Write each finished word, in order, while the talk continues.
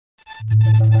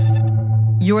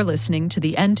You're listening to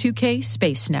the N2K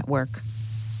Space Network.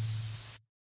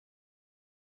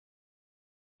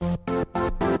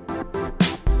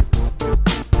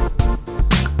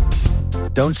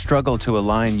 Don't struggle to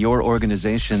align your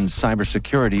organization's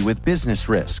cybersecurity with business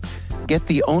risk. Get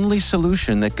the only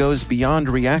solution that goes beyond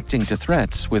reacting to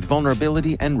threats with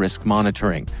vulnerability and risk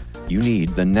monitoring. You need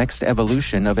the next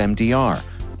evolution of MDR,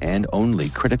 and only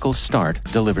Critical Start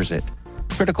delivers it.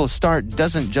 Critical Start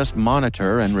doesn't just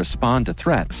monitor and respond to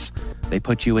threats. They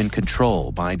put you in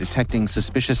control by detecting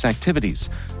suspicious activities,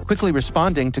 quickly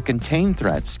responding to contain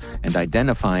threats, and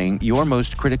identifying your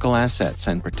most critical assets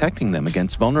and protecting them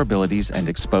against vulnerabilities and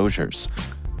exposures.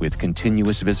 With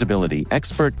continuous visibility,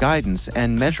 expert guidance,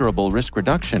 and measurable risk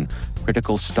reduction,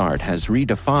 Critical Start has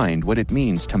redefined what it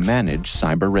means to manage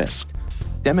cyber risk.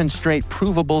 Demonstrate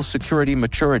provable security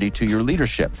maturity to your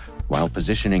leadership while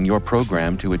positioning your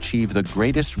program to achieve the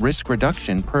greatest risk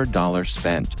reduction per dollar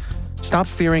spent. Stop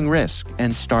fearing risk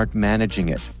and start managing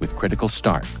it with Critical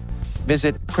Start.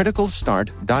 Visit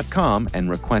criticalstart.com and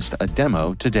request a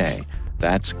demo today.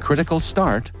 That's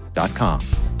criticalstart.com.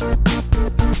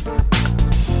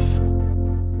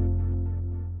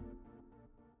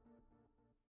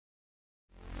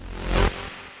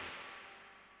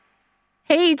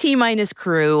 Hey, T-Minus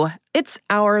crew. It's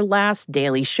our last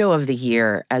daily show of the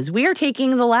year as we are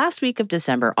taking the last week of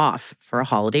December off for a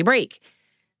holiday break.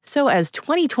 So as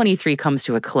 2023 comes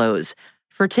to a close,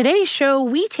 for today's show,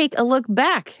 we take a look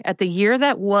back at the year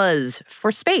that was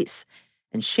for space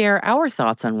and share our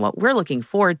thoughts on what we're looking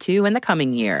forward to in the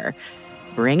coming year.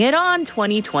 Bring it on,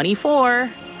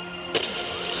 2024.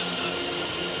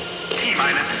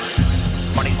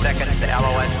 T-minus 20 seconds to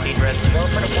LOS speed rest. Go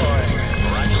for deploy.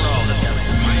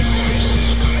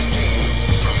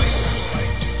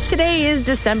 Today is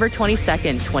December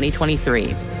 22nd,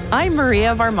 2023. I'm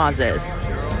Maria Varmazes.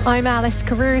 I'm Alice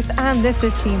Carruth, and this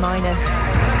is T-Minus.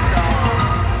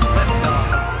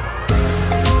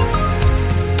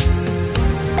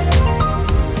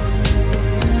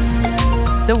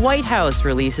 The White House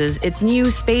releases its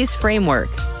new space framework.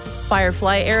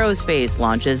 Firefly Aerospace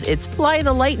launches its Fly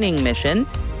the Lightning mission.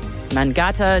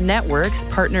 Mangata Networks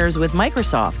partners with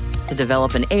Microsoft to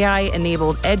develop an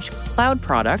AI-enabled edge cloud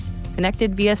product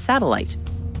connected via satellite.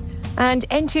 And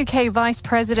N2K Vice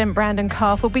President Brandon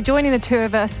Karpf will be joining the two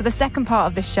of us for the second part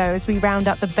of this show as we round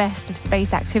up the best of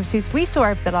space activities we saw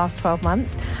over the last 12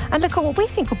 months and look at what we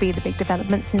think will be the big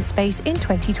developments in space in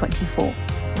 2024.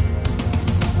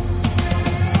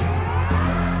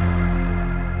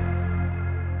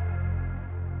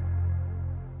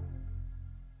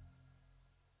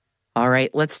 All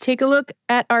right, let's take a look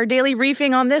at our daily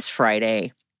briefing on this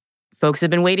Friday. Folks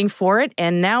have been waiting for it,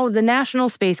 and now the National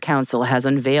Space Council has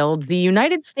unveiled the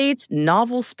United States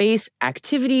Novel Space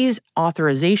Activities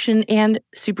Authorization and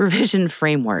Supervision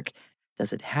Framework.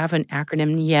 Does it have an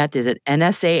acronym yet? Is it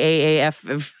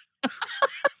NSAAF?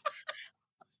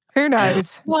 Who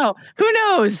knows? Wow, who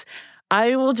knows?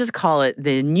 I will just call it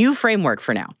the new framework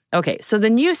for now. Okay, so the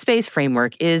new space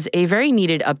framework is a very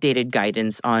needed updated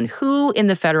guidance on who in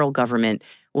the federal government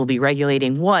will be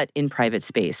regulating what in private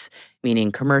space,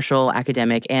 meaning commercial,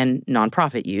 academic, and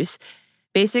nonprofit use.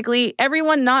 Basically,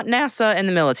 everyone not NASA and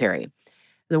the military.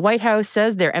 The White House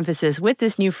says their emphasis with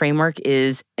this new framework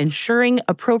is ensuring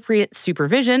appropriate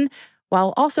supervision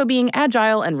while also being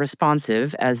agile and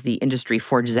responsive as the industry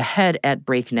forges ahead at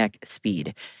breakneck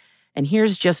speed. And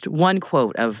here's just one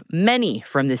quote of many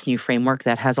from this new framework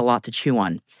that has a lot to chew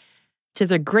on. To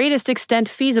the greatest extent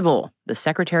feasible, the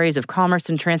Secretaries of Commerce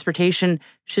and Transportation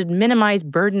should minimize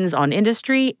burdens on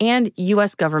industry and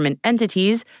U.S. government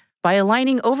entities by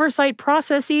aligning oversight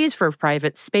processes for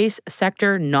private space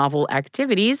sector novel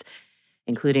activities,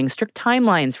 including strict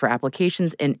timelines for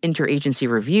applications and interagency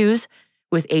reviews,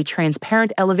 with a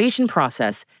transparent elevation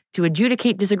process to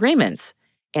adjudicate disagreements,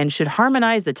 and should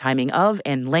harmonize the timing of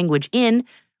and language in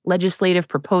legislative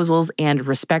proposals and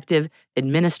respective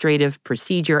Administrative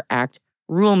Procedure Act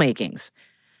rulemakings.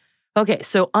 Okay,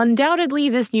 so undoubtedly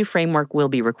this new framework will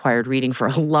be required reading for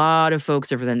a lot of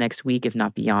folks over the next week, if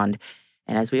not beyond.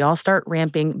 And as we all start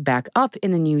ramping back up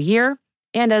in the new year,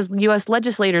 and as U.S.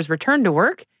 legislators return to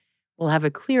work, we'll have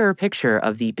a clearer picture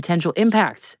of the potential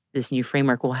impacts this new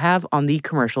framework will have on the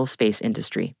commercial space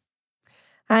industry.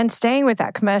 And staying with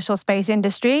that commercial space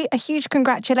industry, a huge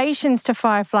congratulations to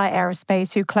Firefly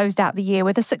Aerospace, who closed out the year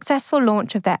with a successful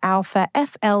launch of their Alpha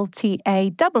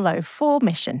FLTA-004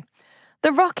 mission.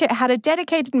 The rocket had a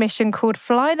dedicated mission called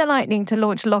Fly the Lightning to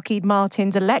launch Lockheed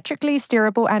Martin's electrically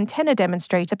steerable antenna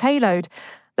demonstrator payload.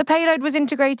 The payload was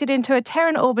integrated into a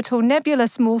Terran Orbital Nebula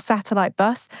small satellite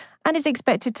bus and is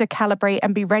expected to calibrate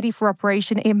and be ready for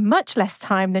operation in much less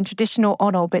time than traditional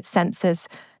on-orbit sensors,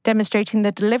 demonstrating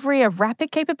the delivery of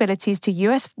rapid capabilities to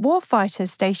US warfighters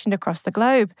stationed across the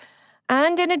globe.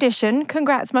 And in addition,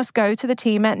 congrats must go to the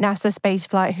team at NASA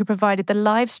Spaceflight who provided the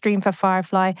live stream for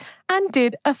Firefly and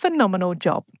did a phenomenal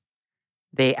job.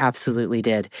 They absolutely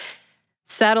did.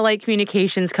 Satellite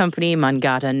communications company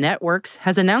Mangata Networks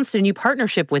has announced a new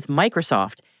partnership with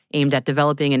Microsoft aimed at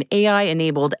developing an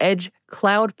AI-enabled edge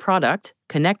cloud product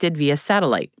connected via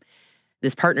satellite.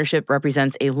 This partnership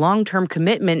represents a long-term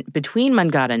commitment between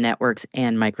Mangata Networks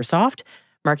and Microsoft,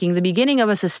 marking the beginning of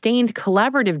a sustained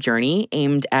collaborative journey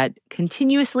aimed at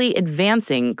continuously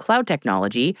advancing cloud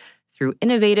technology through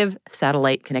innovative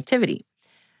satellite connectivity.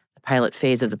 The pilot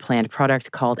phase of the planned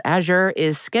product, called Azure,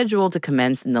 is scheduled to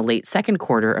commence in the late second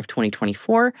quarter of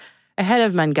 2024, ahead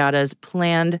of Mangata's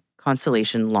planned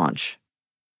constellation launch.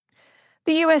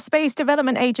 The U.S. Space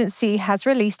Development Agency has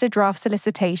released a draft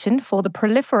solicitation for the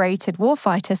Proliferated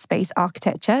Warfighter Space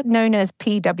Architecture, known as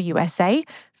PWSA,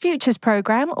 Futures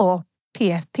Program, or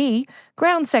PFP,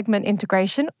 Ground Segment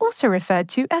Integration, also referred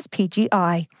to as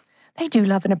PGI. They do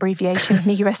love an abbreviation in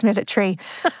the US military.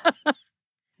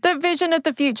 The vision of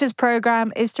the Futures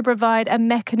Program is to provide a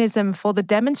mechanism for the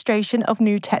demonstration of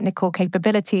new technical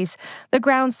capabilities. The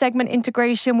ground segment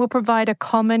integration will provide a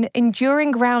common, enduring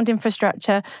ground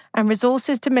infrastructure and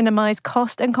resources to minimize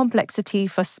cost and complexity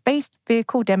for space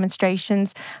vehicle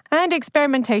demonstrations and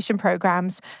experimentation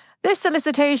programs. This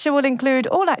solicitation will include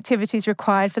all activities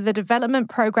required for the development,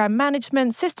 program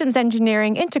management, systems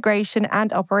engineering, integration,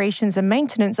 and operations and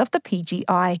maintenance of the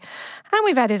PGI. And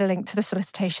we've added a link to the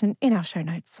solicitation in our show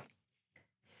notes.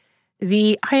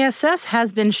 The ISS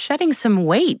has been shedding some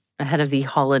weight ahead of the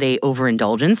holiday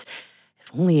overindulgence. If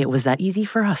only it was that easy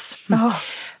for us. Oh.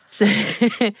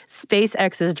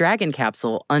 SpaceX's Dragon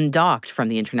capsule undocked from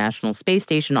the International Space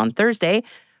Station on Thursday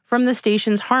from the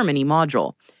station's Harmony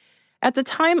module. At the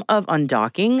time of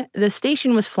undocking, the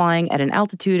station was flying at an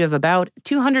altitude of about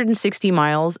 260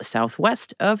 miles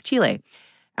southwest of Chile.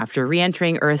 After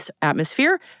re-entering Earth's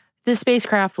atmosphere, the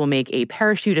spacecraft will make a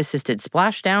parachute-assisted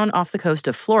splashdown off the coast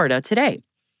of Florida today.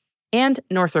 And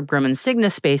Northrop Grumman's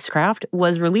Cygnus spacecraft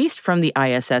was released from the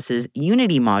ISS's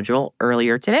Unity module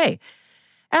earlier today.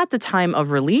 At the time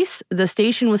of release, the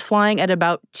station was flying at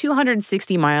about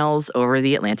 260 miles over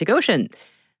the Atlantic Ocean.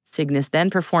 Cygnus then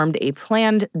performed a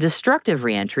planned destructive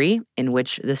re-entry in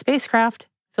which the spacecraft,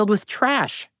 filled with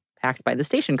trash packed by the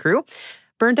station crew,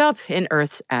 burned up in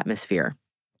Earth's atmosphere.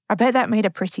 I bet that made a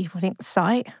pretty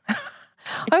sight. I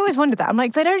always wondered that. I'm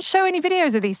like, they don't show any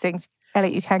videos of these things.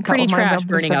 Elliot, you can cut pretty all trash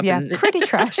burning up. Yeah, pretty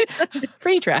trash.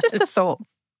 Pretty trash. Just a thought.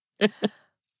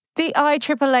 The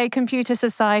IAAA Computer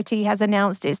Society has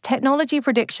announced its Technology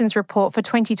Predictions Report for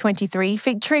 2023,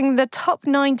 featuring the top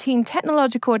 19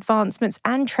 technological advancements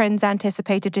and trends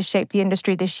anticipated to shape the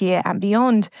industry this year and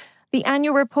beyond. The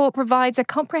annual report provides a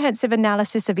comprehensive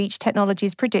analysis of each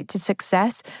technology's predicted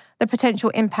success, the potential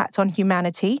impact on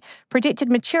humanity, predicted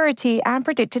maturity, and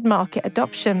predicted market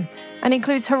adoption, and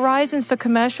includes horizons for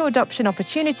commercial adoption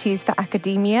opportunities for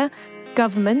academia,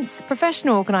 governments,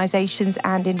 professional organizations,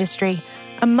 and industry.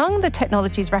 Among the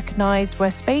technologies recognized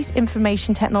were space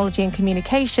information technology and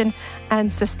communication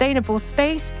and sustainable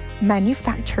space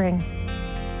manufacturing.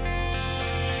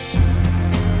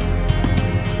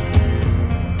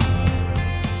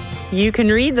 You can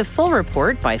read the full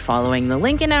report by following the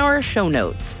link in our show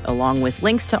notes, along with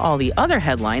links to all the other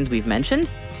headlines we've mentioned.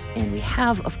 And we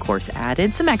have, of course,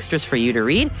 added some extras for you to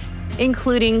read,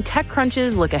 including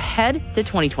TechCrunch's look ahead to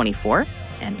 2024,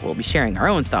 and we'll be sharing our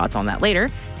own thoughts on that later,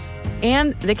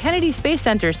 and the Kennedy Space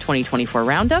Center's 2024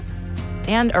 roundup,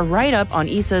 and a write-up on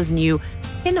ESA's new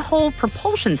pinhole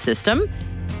propulsion system,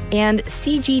 and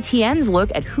CGTN's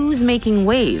look at who's making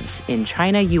waves in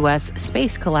China-US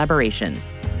space collaboration.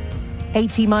 Hey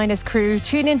T-Minus crew,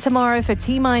 tune in tomorrow for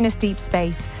T-Minus Deep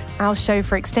Space, our show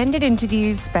for extended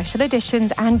interviews, special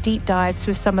editions, and deep dives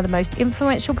with some of the most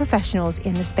influential professionals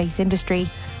in the space industry.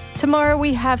 Tomorrow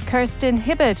we have Kirsten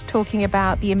Hibbard talking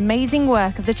about the amazing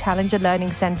work of the Challenger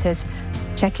Learning Centers.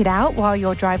 Check it out while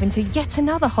you're driving to yet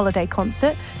another holiday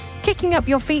concert, kicking up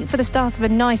your feet for the start of a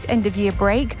nice end-of-year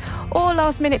break, or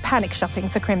last-minute panic shopping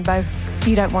for Crimbo.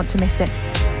 You don't want to miss it.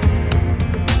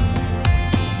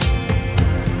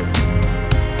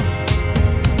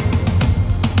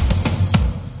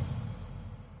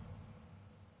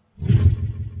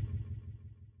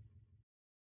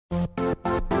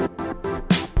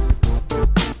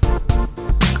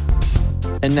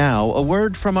 And now, a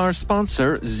word from our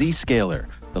sponsor, Zscaler,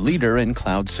 the leader in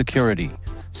cloud security.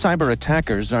 Cyber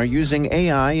attackers are using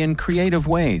AI in creative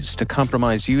ways to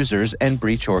compromise users and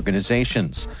breach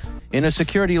organizations. In a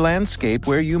security landscape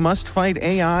where you must fight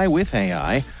AI with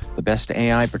AI, the best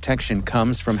AI protection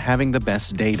comes from having the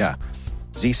best data.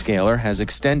 Zscaler has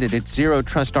extended its Zero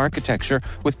Trust architecture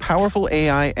with powerful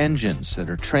AI engines that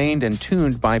are trained and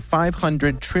tuned by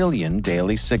 500 trillion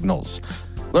daily signals.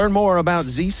 Learn more about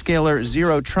Zscaler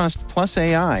Zero Trust plus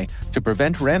AI to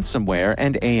prevent ransomware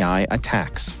and AI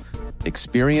attacks.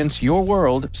 Experience your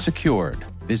world secured.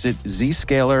 Visit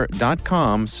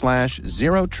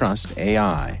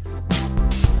zscaler.com/zerotrustai.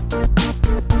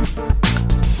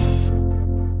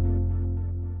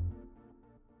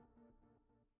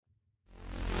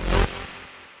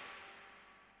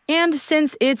 And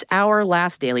since it's our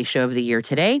last daily show of the year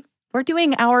today, we're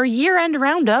doing our year-end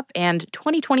roundup and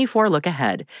 2024 look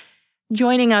ahead.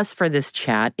 Joining us for this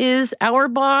chat is our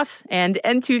boss and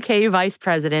N2K Vice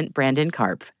President, Brandon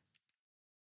Karpf.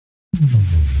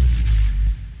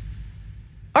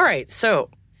 All right, so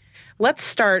let's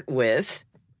start with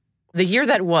the year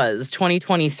that was,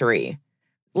 2023.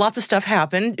 Lots of stuff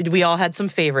happened. We all had some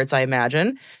favorites, I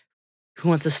imagine. Who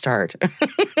wants to start?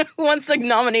 Who wants to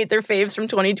nominate their faves from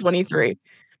 2023?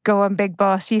 Go on, big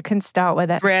boss. You can start with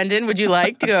it. Brandon, would you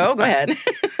like to go? Go ahead.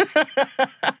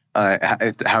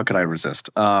 How could I resist?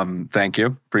 Thank you.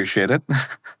 Appreciate it.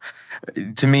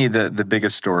 To me, the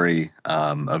biggest story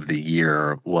of the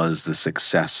year was the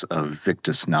success of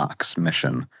Victus Nox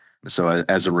mission. So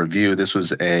as a review, this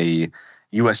was a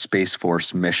U.S. Space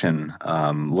Force mission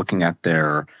looking at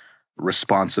their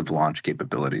responsive launch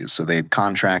capabilities. So they had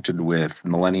contracted with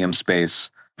Millennium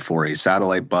Space for a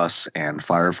satellite bus and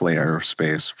Firefly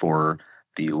Aerospace for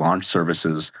the launch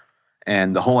services.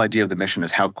 And the whole idea of the mission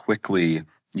is how quickly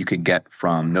you could get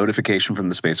from notification from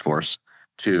the Space Force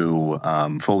to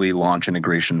fully launch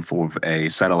integration for a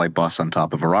satellite bus on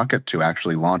top of a rocket to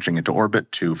actually launching into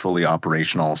orbit to fully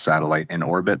operational satellite in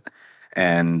orbit.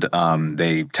 And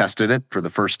they tested it for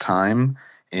the first time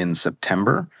in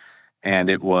September.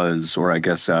 And it was, or I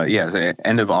guess,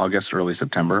 end of August, early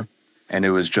September. And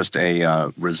it was just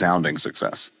a resounding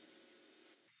success.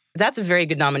 That's a very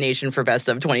good nomination for Best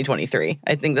of 2023.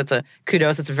 I think that's a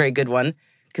kudos. That's a very good one.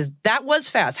 Because that was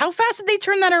fast. How fast did they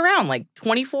turn that around? Like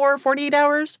 24, 48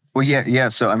 hours? Well, yeah.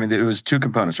 So, I mean, it was two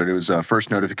components, right? It was first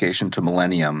notification to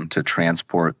Millennium to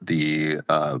transport the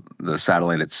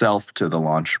satellite itself to the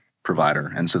launch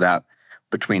provider. And so that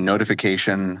between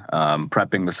notification,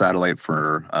 prepping the satellite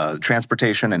for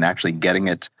transportation, and actually getting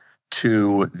it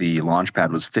to the launch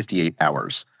pad was 58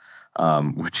 hours,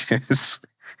 which is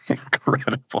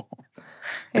incredible.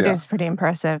 It is pretty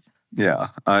impressive. Yeah,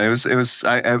 it was.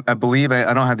 I believe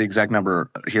I don't have the exact number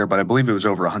here, but I believe it was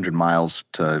over 100 miles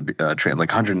to like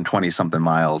 120 something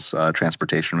miles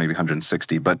transportation, maybe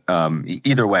 160. But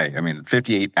either way, I mean,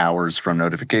 58 hours from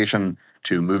notification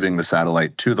to moving the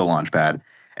satellite to the launch pad,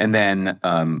 and then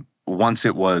once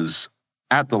it was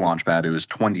at the launch pad, it was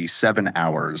 27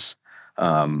 hours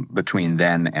between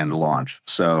then and launch.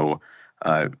 So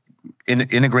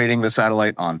integrating the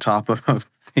satellite on top of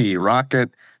the rocket,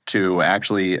 to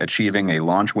actually achieving a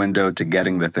launch window, to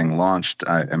getting the thing launched.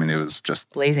 I mean, it was just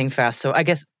blazing fast. So I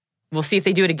guess we'll see if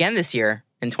they do it again this year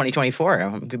in 2024.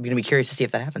 I'm going to be curious to see if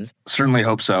that happens. Certainly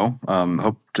hope so.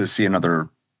 Hope to see another,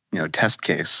 test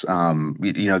case.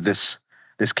 This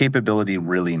capability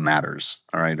really matters.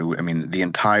 All right. I mean, the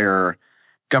entire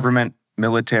government,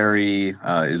 military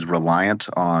is reliant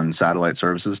on satellite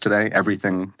services today.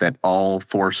 Everything that all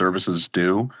four services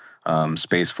do,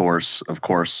 Space Force, of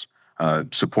course,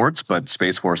 supports, but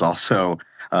Space Force also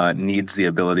needs the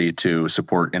ability to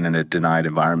support in a denied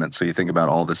environment. So you think about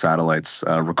all the satellites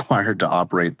required to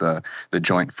operate the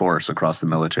joint force across the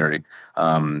military.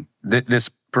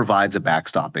 This provides a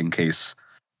backstop in case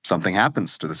something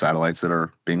happens to the satellites that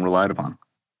are being relied upon.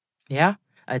 Yeah,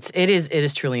 it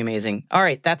is truly amazing. All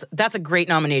right, that's a great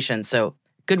nomination. So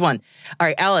good one. All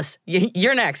right, Alice,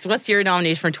 you're next. What's your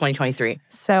nomination for 2023?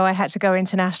 So I had to go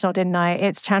international, didn't I?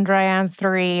 It's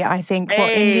Chandrayaan-3. I think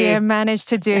what India managed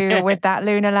to do with that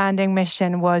lunar landing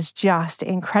mission was just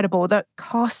incredible. The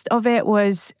cost of it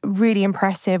was really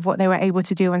impressive, what they were able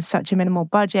to do on such a minimal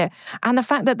budget. And the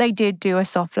fact that they did do a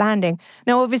soft landing.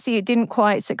 Now, obviously, it didn't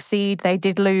quite succeed. They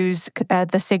did lose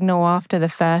the signal after the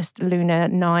first lunar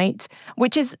night,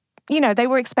 which is they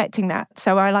were expecting that.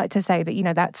 So I like to say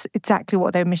that, that's exactly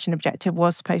what their mission objective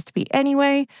was supposed to be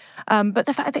anyway. But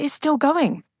the fact that it's still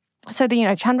going. So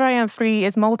Chandrayaan-3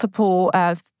 is multiple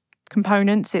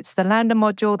components. It's the lander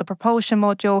module, the propulsion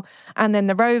module, and then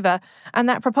the rover. And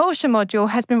that propulsion module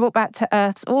has been brought back to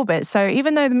Earth's orbit. So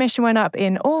even though the mission went up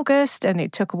in August and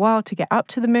it took a while to get up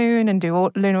to the moon and do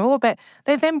lunar orbit,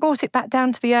 they then brought it back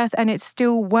down to the Earth and it's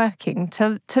still working.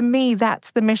 To me,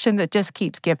 that's the mission that just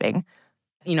keeps giving.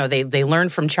 You know, they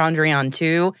learned from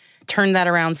Chandrayaan-2, turned that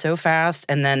around so fast,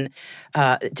 and then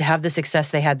to have the success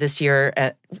they had this year,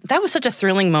 that was such a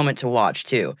thrilling moment to watch,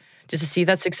 too. Just to see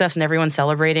that success and everyone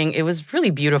celebrating, it was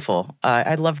really beautiful.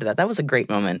 I loved that. That was a great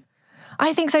moment.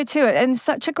 I think so too, and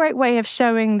such a great way of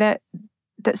showing that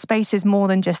space is more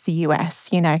than just the US.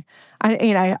 We're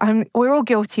all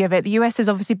guilty of it. The US has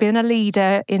obviously been a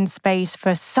leader in space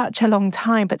for such a long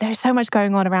time, but there's so much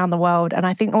going on around the world, and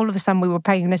I think all of a sudden we were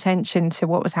paying attention to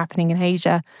what was happening in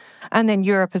Asia, and then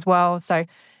Europe as well. So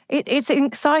it's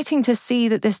exciting to see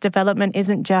that this development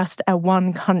isn't just a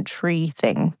one-country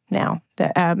thing now.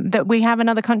 That we have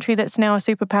another country that's now a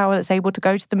superpower that's able to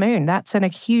go to the moon. That's a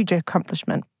huge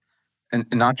accomplishment. And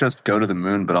not just go to the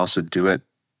moon, but also do it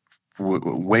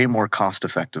way more cost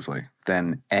effectively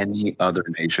than any other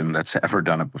nation that's ever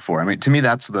done it before. I mean, to me,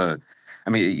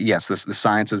 yes, the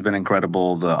science has been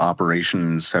incredible. The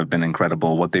operations have been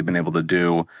incredible. What they've been able to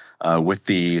do with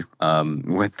the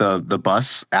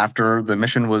bus after the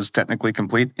mission was technically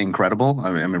complete, incredible.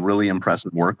 I mean, really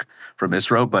impressive work from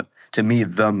ISRO. But to me,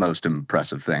 the most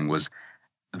impressive thing was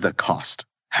the cost.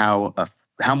 How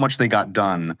much they got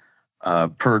done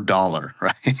per dollar,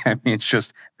 right? I mean, it's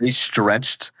just they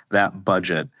stretched that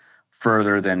budget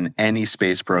further than any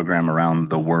space program around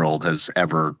the world has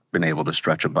ever been able to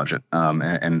stretch a budget.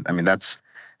 And I mean, that's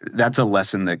a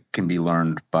lesson that can be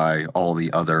learned by all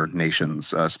the other nations,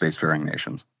 spacefaring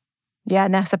nations. Yeah,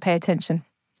 NASA, pay attention.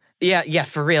 Yeah,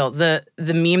 for real. The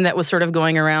meme that was sort of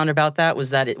going around about that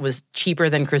was that it was cheaper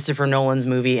than Christopher Nolan's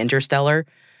movie Interstellar.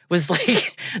 Was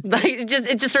it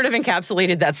just sort of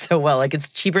encapsulated that so well. Like, it's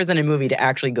cheaper than a movie to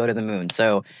actually go to the moon.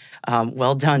 So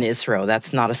well done, ISRO.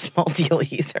 That's not a small deal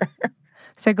either.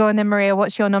 So go on then, Maria.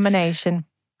 What's your nomination?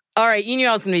 All right, you knew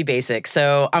I was going to be basic,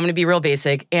 so I'm going to be real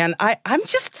basic. And I'm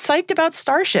just psyched about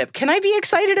Starship. Can I be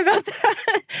excited about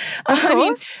that? Of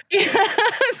course.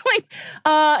 It's like,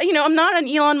 I'm not an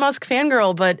Elon Musk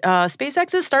fangirl, but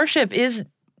SpaceX's Starship is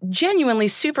genuinely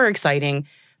super exciting.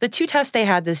 The 2 tests they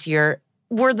had this year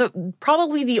were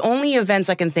probably the only events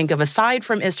I can think of, aside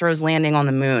from ISRO's landing on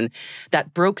the moon,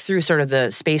 that broke through sort of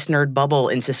the space nerd bubble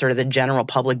into sort of the general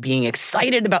public being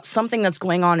excited about something that's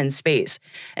going on in space.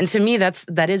 And to me,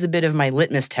 that is a bit of my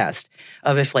litmus test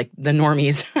of if, like, the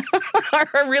normies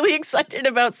are really excited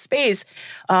about space.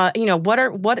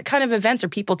 What kind of events are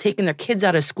people taking their kids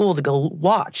out of school to go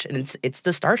watch? And it's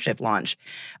the Starship launch.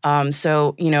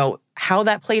 How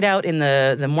that played out in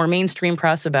the more mainstream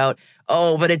press about,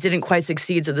 but it didn't quite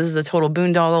succeed, so this is a total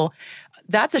boondoggle.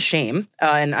 That's a shame,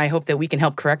 and I hope that we can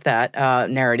help correct that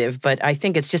narrative. But I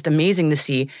think it's just amazing to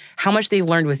see how much they've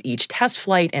learned with each test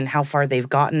flight and how far they've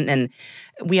gotten. And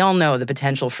we all know the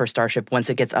potential for Starship, once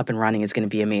it gets up and running, is going to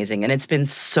be amazing. And it's been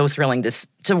so thrilling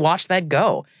to watch that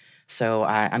go. So,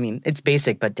 it's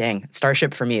basic, but dang,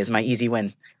 Starship for me is my easy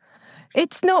win.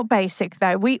 It's not basic,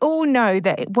 though. We all know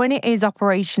that when it is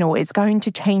operational, it's going to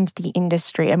change the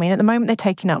industry. I mean, at the moment, they're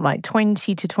taking up like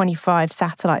 20 to 25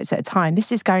 satellites at a time.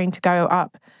 This is going to go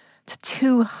up to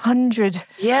 200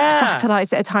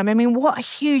 satellites at a time. I mean, what a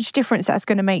huge difference that's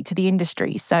going to make to the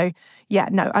industry. So, yeah,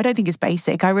 no, I don't think it's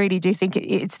basic. I really do think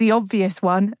it's the obvious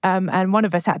one. And one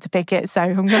of us had to pick it. So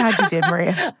I'm glad you did,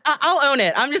 Maria. I'll own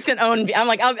it. I'm just going to own. I'm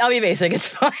like, I'll be basic. It's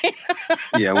fine.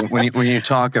 Yeah, when you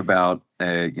talk about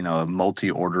a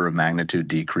multi-order of magnitude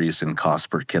decrease in cost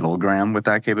per kilogram with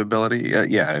that capability,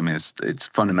 it's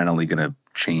fundamentally going to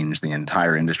change the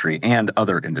entire industry and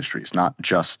other industries, not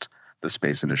just the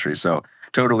space industry. So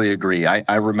totally agree.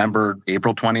 I remember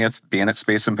April 20th being at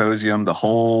Space Symposium, the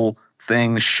whole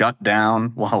thing shut down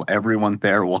while everyone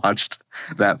there watched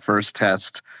that first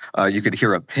test. You could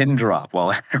hear a pin drop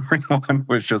while everyone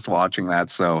was just watching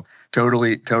that. So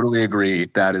totally agree.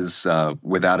 That is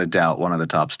without a doubt one of the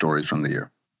top stories from the year.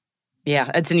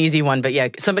 Yeah, it's an easy one, but yeah,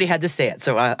 somebody had to say it.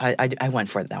 So I went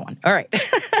for that one. All right.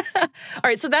 All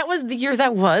right. So that was the year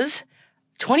that was.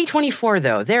 2024,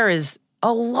 though, there is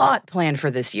a lot planned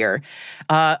for this year.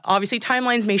 Obviously,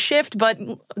 timelines may shift, but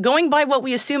going by what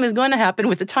we assume is going to happen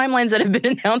with the timelines that have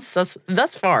been announced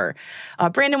thus far.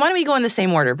 Brandon, why don't we go in the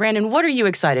same order? Brandon, what are you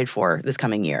excited for this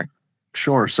coming year?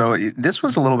 Sure. So this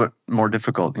was a little bit more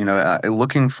difficult.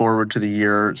 Looking forward to the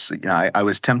year, I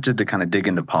was tempted to kind of dig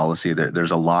into policy. There's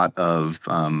a lot of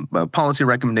policy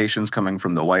recommendations coming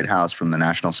from the White House, from the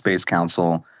National Space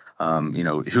Council,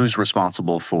 who's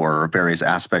responsible for various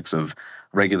aspects of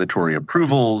regulatory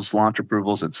approvals, launch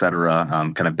approvals, et cetera,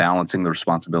 kind of balancing the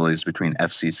responsibilities between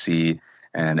FCC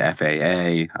and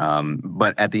FAA.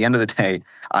 But at the end of the day,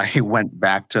 I went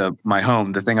back to my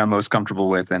home, the thing I'm most comfortable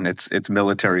with, and it's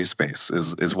military space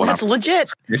is what That's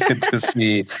legit to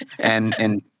see.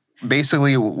 And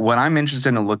basically, what I'm interested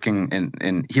in looking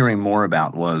and hearing more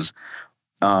about was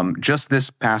just this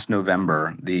past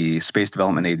November, the Space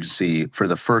Development Agency, for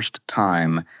the first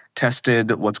time,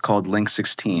 tested what's called Link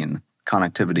 16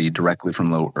 connectivity directly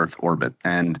from low Earth orbit.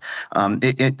 And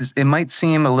it might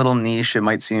seem a little niche. It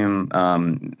might seem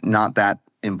not that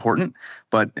important,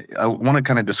 but I want to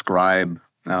kind of describe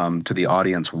to the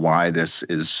audience why this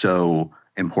is so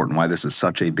important, why this is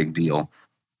such a big deal.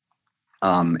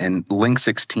 And Link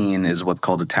 16 is what's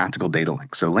called a tactical data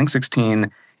link. So Link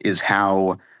 16 is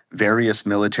how various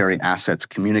military assets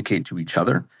communicate to each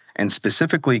other and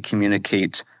specifically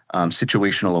communicate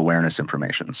situational awareness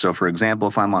information. So for example,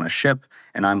 if I'm on a ship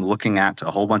and I'm looking at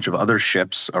a whole bunch of other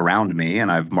ships around me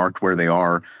and I've marked where they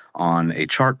are on a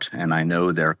chart and I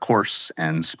know their course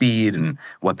and speed and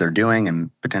what they're doing and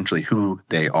potentially who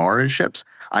they are as ships,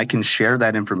 I can share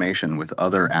that information with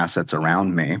other assets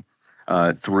around me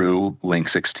through Link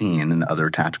 16 and other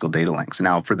tactical data links.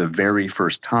 Now, for the very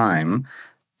first time,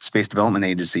 Space Development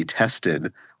Agency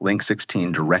tested Link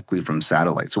 16 directly from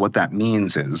satellite. So what that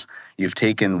means is you've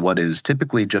taken what is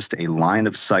typically just a line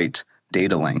of sight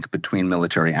data link between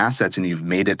military assets and you've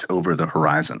made it over the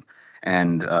horizon.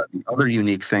 And the other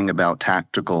unique thing about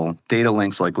tactical data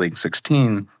links like Link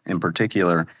 16 in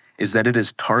particular is that it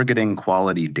is targeting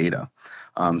quality data.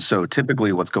 So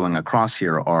typically what's going across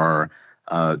here are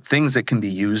things that can be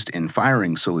used in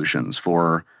firing solutions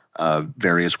for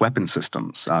various weapon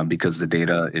systems because the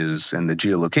data is and the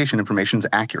geolocation information is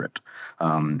accurate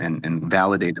and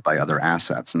validated by other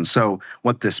assets. And so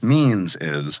what this means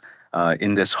is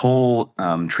in this whole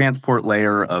transport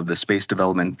layer of the Space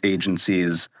Development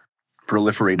Agency's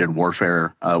proliferated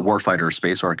warfighter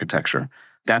space architecture,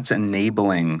 that's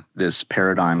enabling this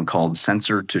paradigm called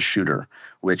sensor to shooter,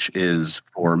 which is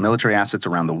for military assets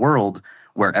around the world,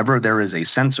 wherever there is a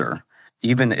sensor,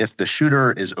 even if the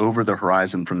shooter is over the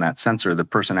horizon from that sensor, the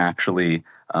person actually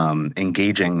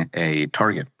engaging a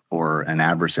target or an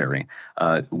adversary,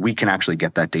 we can actually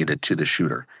get that data to the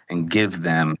shooter and give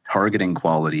them targeting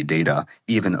quality data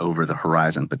even over the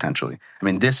horizon potentially. I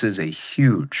mean, this is a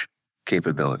huge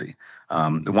capability.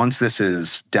 Once this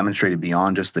is demonstrated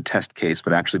beyond just the test case,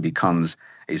 but actually becomes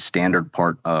a standard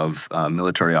part of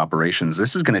military operations,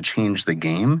 this is going to change the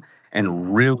game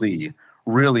and really,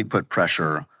 really put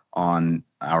pressure on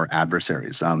our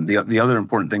adversaries. The other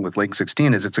important thing with Link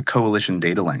 16 is it's a coalition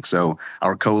data link. So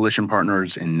our coalition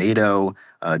partners in NATO,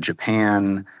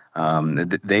 Japan,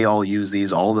 they all use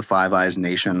these. All the Five Eyes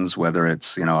nations, whether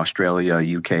it's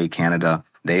Australia, UK, Canada,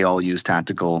 they all use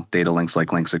tactical data links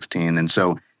like Link 16. And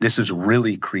so this is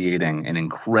really creating an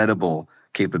incredible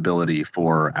capability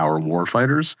for our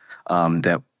warfighters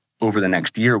that over the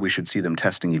next year, we should see them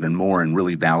testing even more and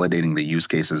really validating the use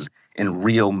cases in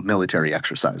real military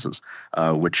exercises,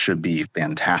 which should be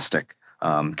fantastic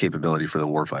capability for the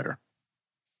warfighter.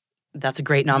 That's a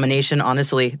great nomination,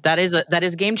 honestly. That is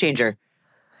a game changer.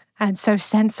 And so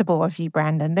sensible of you,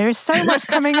 Brandon. There is so much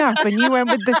coming up, and you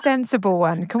went with the sensible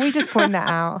one. Can we just point that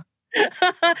out?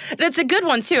 That's a good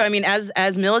one, too. I mean,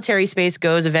 as military space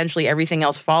goes, eventually everything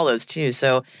else follows, too.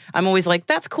 So I'm always like,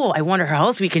 that's cool. I wonder how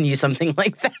else we can use something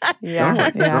like that.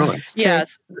 Yeah. Totally.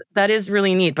 Yes, that is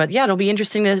really neat. But yeah, it'll be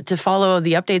interesting to follow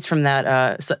the updates from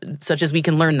that, such as we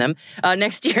can learn them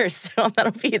next year. So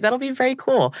that'll be very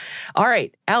cool. All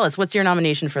right, Alice, what's your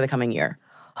nomination for the coming year?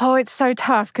 Oh, it's so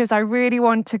tough because I really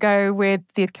want to go with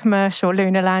the commercial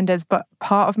lunar landers, but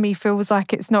part of me feels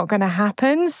like it's not going to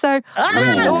happen. So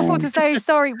it's awful to say,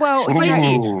 sorry. Well,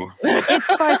 it's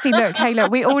spicy. Look,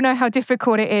 we all know how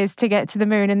difficult it is to get to the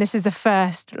moon, and this is the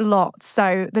first lot.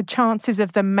 So the chances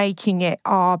of them making it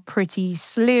are pretty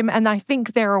slim, and I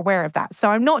think they're aware of that. So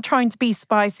I'm not trying to be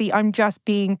spicy. I'm just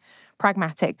being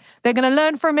pragmatic. They're going to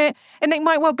learn from it, and it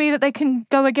might well be that they can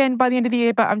go again by the end of the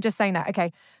year, but I'm just saying that.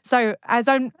 Okay. So as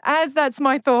that's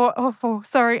my thought. Oh,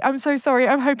 sorry. I'm so sorry.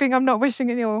 I'm hoping I'm not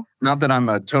wishing it ill. Not that I'm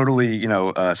a totally,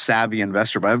 savvy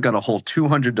investor, but I've got a whole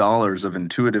 $200 of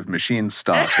Intuitive Machines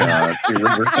stock. Right,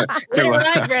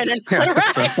 Brandon.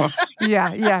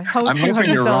 Yeah. Whole I'm $200. hoping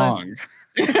you're wrong.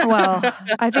 Well,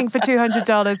 I think for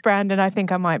 $200, Brandon, I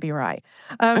think I might be right.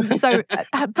 So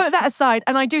put that aside,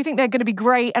 and I do think they're going to be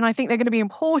great, and I think they're going to be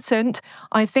important.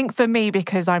 I think for me,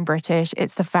 because I'm British,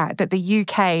 it's the fact that the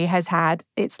UK has had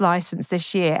its license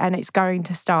this year, and it's going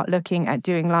to start looking at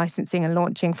doing licensing and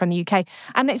launching from the UK.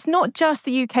 And it's not just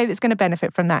the UK that's going to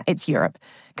benefit from that; it's Europe.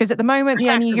 Because at the moment, the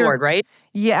only Europe, right?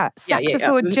 Yeah,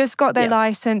 Saxiford just got their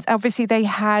license. Obviously, they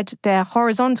had their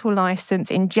horizontal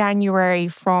license in January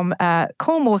from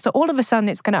Cornwall. So all of a sudden,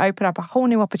 it's going to open up a whole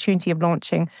new opportunity of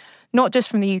launching not just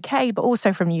from the UK, but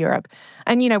also from Europe.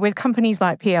 And, with companies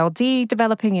like PLD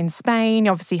developing in Spain,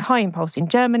 obviously High Impulse in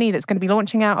Germany that's going to be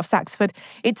launching out of Saxford,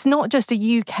 it's not just a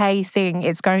UK thing.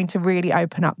 It's going to really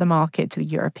open up the market to the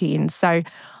Europeans. So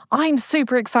I'm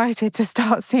super excited to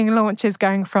start seeing launches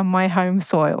going from my home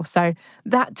soil. So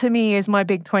that to me is my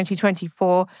big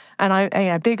 2024. And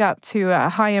I big up to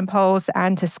High Impulse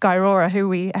and to Skyrora, who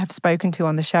we have spoken to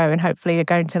on the show, and hopefully they're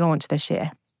going to launch this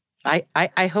year.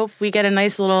 I hope we get a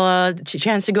nice little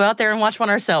chance to go out there and watch one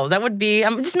ourselves. That would be,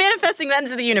 I'm just manifesting that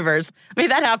into the universe. Make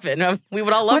that happen. We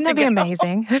would all love to go. Wouldn't that be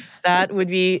amazing? That would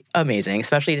be amazing,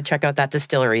 especially to check out that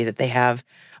distillery that they have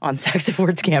on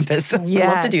Saxford's campus. I'd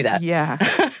love to do that. Yeah.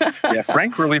 Yeah,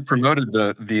 Frank really promoted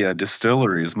the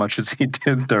distillery as much as he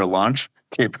did their launch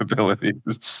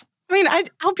capabilities. I mean,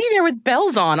 I'll be there with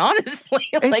bells on, honestly.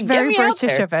 It's very get me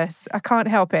British of us. I can't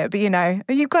help it. But,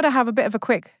 you've got to have a bit of a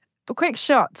quick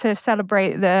shot to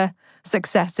celebrate the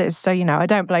successes. So, I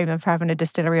don't blame them for having a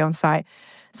distillery on site.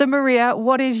 So, Maria,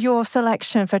 what is your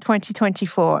selection for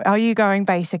 2024? Are you going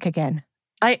basic again?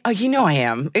 I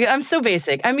am. I'm so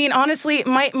basic. I mean, honestly,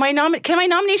 can my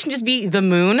nomination just be the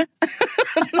moon?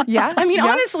 Yeah. I mean,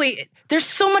 honestly, there's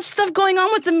so much stuff going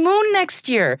on with the moon next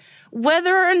year,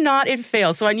 whether or not it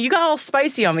fails. So you got all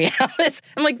spicy on me, Alice.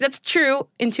 I'm like, that's true.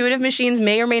 Intuitive machines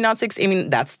may or may not succeed. I mean,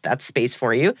 that's space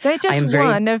for you. They're just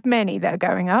one of many that are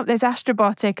going up. There's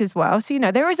Astrobotic as well. So,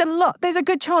 there is a lot. There's a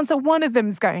good chance that one of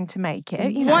them's going to make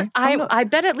it. I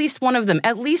bet at least one of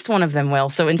them will.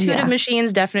 So intuitive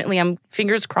machines, definitely. I'm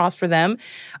fingers crossed for them.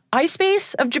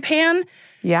 iSpace of Japan.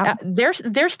 Yeah, they're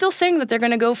still saying that they're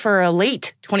going to go for a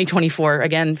late 2024,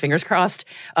 again, fingers crossed,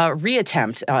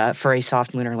 reattempt for a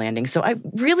soft lunar landing. So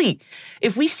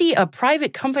if we see a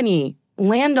private company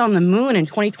land on the moon in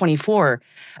 2024,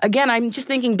 again, I'm just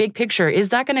thinking big picture, is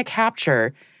that going to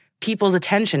capture people's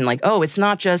attention? Like, oh, it's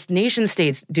not just nation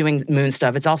states doing moon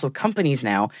stuff, it's also companies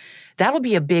now. That'll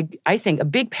be a big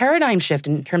paradigm shift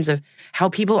in terms of how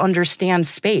people understand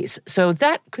space. So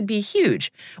that could be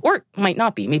huge, or might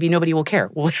not be. Maybe nobody will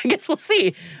care. Well, I guess we'll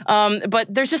see. But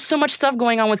there's just so much stuff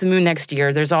going on with the moon next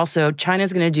year. There's also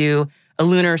China's going to do a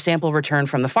lunar sample return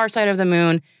from the far side of the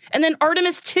moon, and then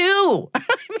Artemis 2. I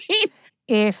mean,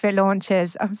 if it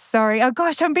launches. I'm sorry. Oh,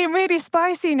 gosh, I'm being really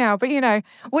spicy now. But,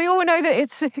 we all know that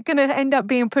it's going to end up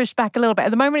being pushed back a little bit.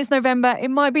 At the moment, it's November. It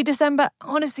might be December.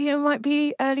 Honestly, it might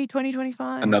be early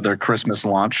 2025. Another Christmas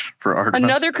launch for Artemis.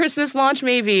 Another Christmas launch,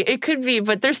 maybe. It could be,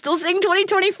 but they're still saying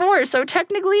 2024. So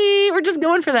technically, we're just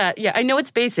going for that. Yeah, I know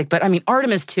it's basic, but I mean,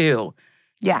 Artemis 2.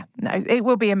 Yeah, no, it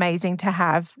will be amazing to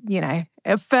have,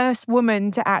 a first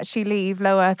woman to actually leave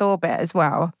low Earth orbit as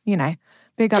well,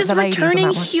 Big up just the ladies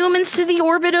returning humans to the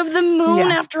orbit of the moon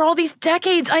after all these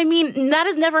decades. I mean, that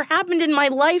has never happened in my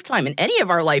lifetime, in any of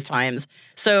our lifetimes.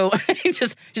 So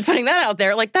just putting that out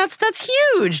there, like that's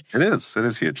huge. It is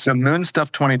huge. So Moon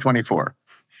Stuff 2024.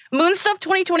 Moon Stuff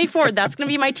 2024. That's going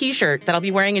to be my T-shirt that I'll be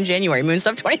wearing in January. Moon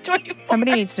Stuff 2024.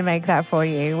 Somebody needs to make that for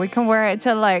you. We can wear it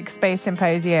to Space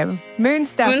Symposium. Moon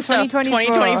Stuff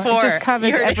 2024. It just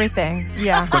covers everything.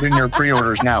 Yeah. Put in your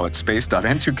pre-orders now at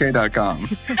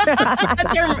space.n2k.com.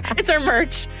 It's our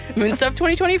merch. Moon Stuff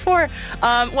 2024.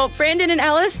 Well, Brandon and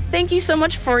Alice, thank you so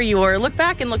much for your look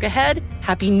back and look ahead.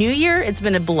 Happy New Year. It's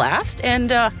been a blast,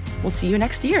 and we'll see you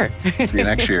next year. See you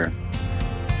next year.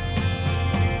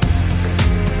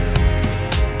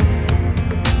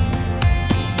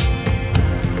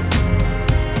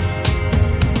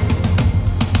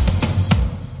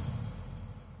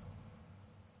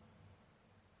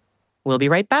 We'll be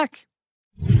right back.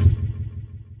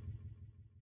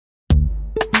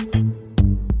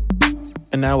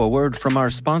 And now a word from our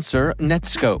sponsor,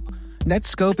 Netskope.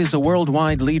 Netskope is a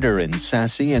worldwide leader in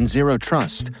SASE and Zero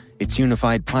Trust. Its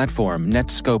unified platform,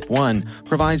 Netskope One,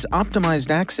 provides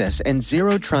optimized access and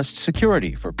Zero Trust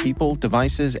security for people,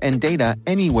 devices, and data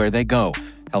anywhere they go,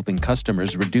 helping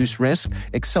customers reduce risk,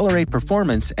 accelerate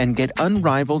performance, and get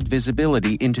unrivaled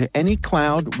visibility into any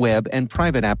cloud, web, and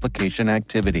private application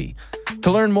activity.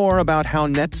 To learn more about how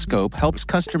Netskope helps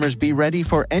customers be ready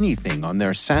for anything on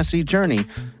their SASE journey,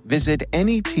 visit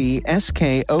netskope.com.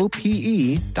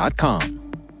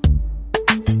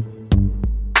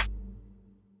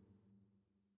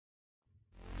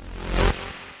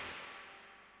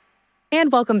 And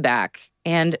welcome back.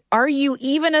 And are you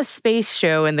even a space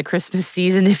show in the Christmas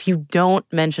season if you don't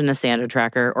mention a Santa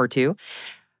tracker or two?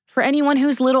 For anyone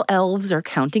whose little elves are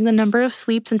counting the number of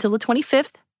sleeps until the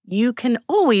 25th, you can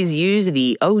always use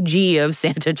the OG of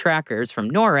Santa trackers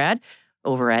from NORAD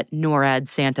over at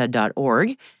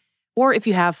noradsanta.org. Or if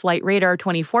you have Flight Radar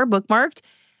 24 bookmarked,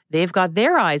 they've got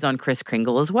their eyes on Kris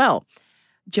Kringle as well.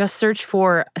 Just search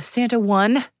for Santa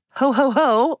 1 Ho Ho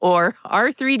Ho, or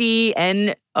R3D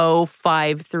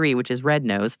N053, which is red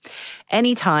nose,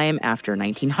 anytime after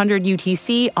 1900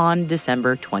 UTC on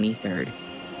December 23rd.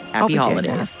 Happy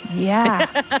holidays. Yeah.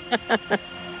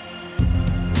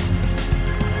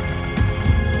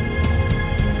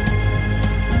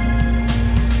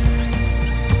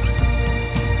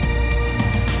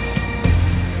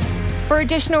 For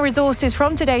additional resources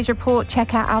from today's report,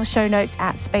 check out our show notes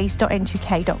at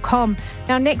space.n2k.com.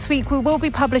 Now, next week, we will be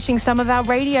publishing some of our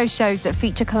radio shows that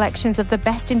feature collections of the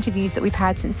best interviews that we've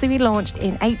had since we launched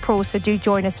in April, so do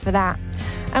join us for that.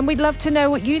 And we'd love to know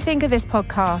what you think of this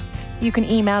podcast. You can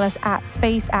email us at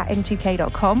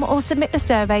space@n2k.com or submit the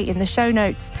survey in the show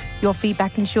notes. Your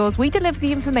feedback ensures we deliver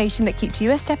the information that keeps you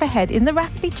a step ahead in the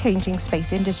rapidly changing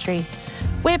space industry.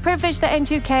 We're privileged that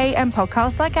N2K and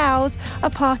podcasts like ours are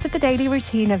part of the daily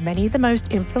routine of many of the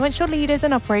most influential leaders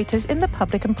and operators in the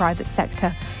public and private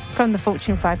sector, from the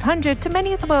Fortune 500 to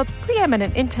many of the world's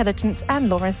preeminent intelligence and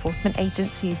law enforcement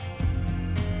agencies.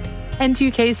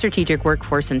 N2K Strategic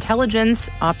Workforce Intelligence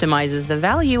optimizes the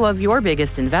value of your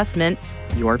biggest investment,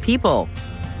 your people.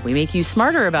 We make you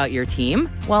smarter about your team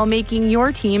while making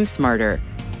your team smarter.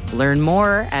 Learn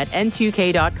more at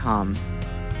n2k.com.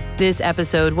 This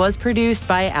episode was produced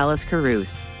by Alice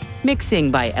Carruth, mixing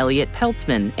by Elliot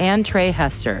Peltzman and Trey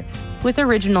Hester, with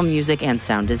original music and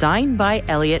sound design by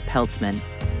Elliot Peltzman.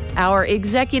 Our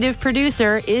executive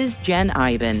producer is Jen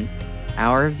Iben.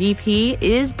 Our VP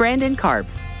is Brandon Karpf.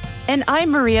 And I'm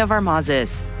Maria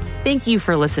Varmazis. Thank you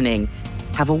for listening.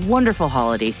 Have a wonderful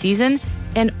holiday season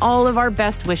and all of our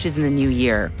best wishes in the new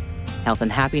year. Health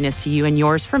and happiness to you and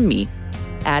yours from me,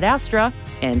 Ad Astra,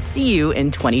 and see you in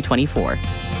 2024.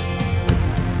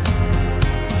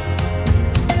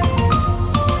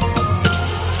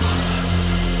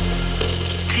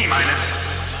 T-minus.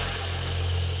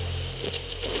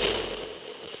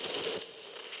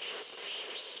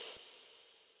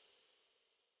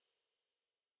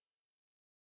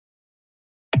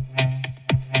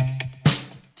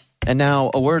 And now,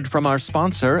 a word from our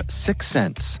sponsor,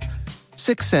 Syxsense.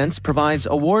 Syxsense provides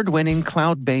award-winning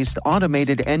cloud-based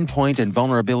automated endpoint and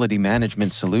vulnerability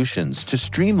management solutions to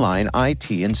streamline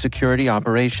IT and security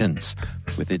operations.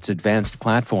 With its advanced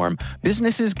platform,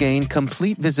 businesses gain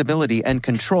complete visibility and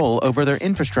control over their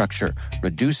infrastructure,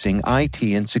 reducing IT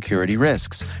and security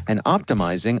risks and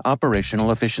optimizing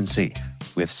operational efficiency.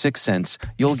 With Syxsense,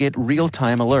 you'll get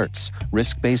real-time alerts,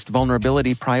 risk-based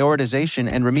vulnerability prioritization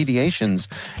and remediations,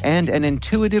 and an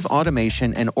intuitive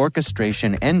automation and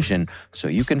orchestration engine so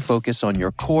you can focus on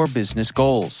your core business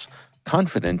goals,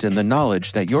 confident in the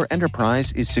knowledge that your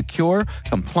enterprise is secure,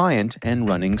 compliant, and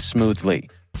running smoothly.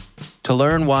 To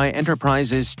learn why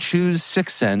enterprises choose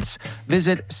Syxsense,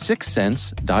 visit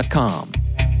syxsense.com.